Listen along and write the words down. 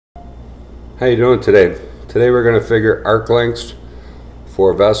How you doing today? Today we're going to figure arc lengths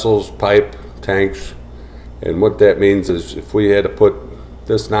for vessels, pipe, tanks, and what that means is if we had to put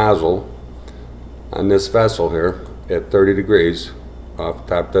this nozzle on this vessel here at 30 degrees off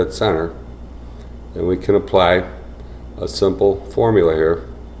top dead center, then we can apply a simple formula here,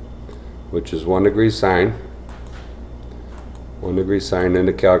 which is 1 degree sine. 1 degree sine in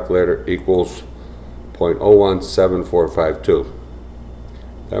the calculator equals 0.017452.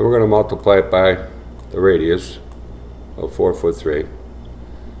 Then we're going to multiply it by the radius of 4'3",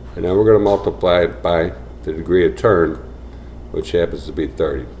 and then we're going to multiply it by the degree of turn, which happens to be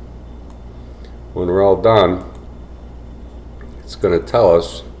 30. When we're all done, it's going to tell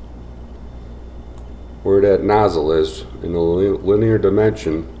us where that nozzle is in a linear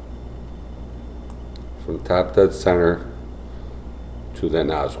dimension from top dead center to that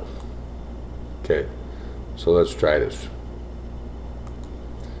nozzle. Okay, so let's try this.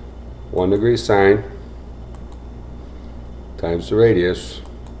 1 degree sine times the radius.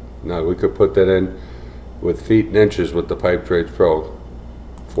 Now we could put that in with feet and inches with the Pipetrades Pro.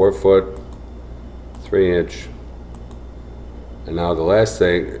 4 foot, 3 inch. And now the last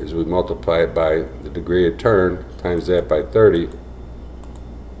thing is we multiply it by the degree of turn, times that by 30.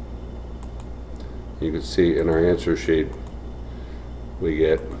 You can see in our answer sheet we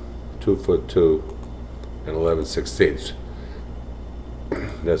get 2 foot 2 and 11/16.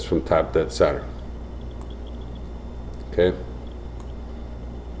 That's from top dead center. Okay,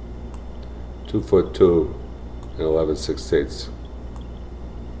 2 foot 2 and 11/16.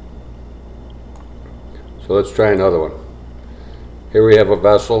 So let's try another one. Here we have a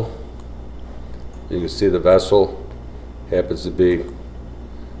vessel. You can see the vessel happens to be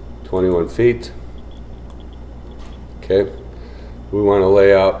 21 feet. Okay, we want to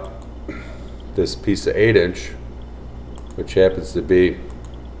lay out this piece of 8 inch, which happens to be,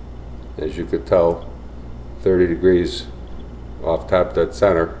 as you could tell, 30 degrees off top dead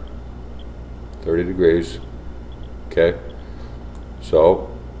center. 30 degrees. Okay, so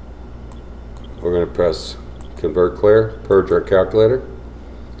we're going to press convert clear, purge our calculator.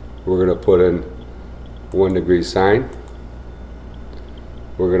 We're going to put in 1 degree sine.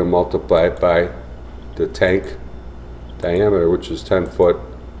 We're going to multiply it by the tank diameter, which is 10 foot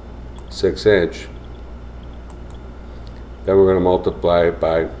 6 inch. Then we're going to multiply it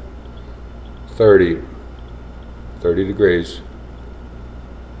by 30 degrees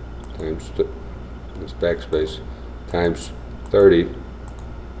times this backspace times 30,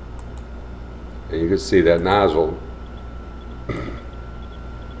 and you can see that nozzle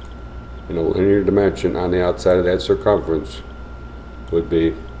in a linear dimension on the outside of that circumference would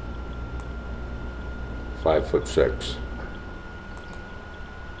be 5 foot 6.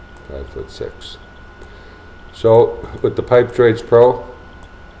 5 foot 6. So with the Pipetrades Pro,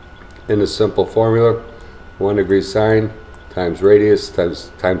 in a simple formula, 1 degree sine times radius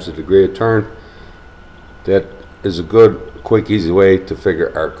times the degree of turn, that is a good, quick, easy way to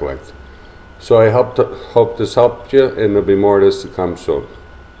figure arc length. So I hope this helped you, and there'll be more of this to come soon.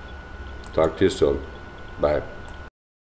 Talk to you soon. Bye.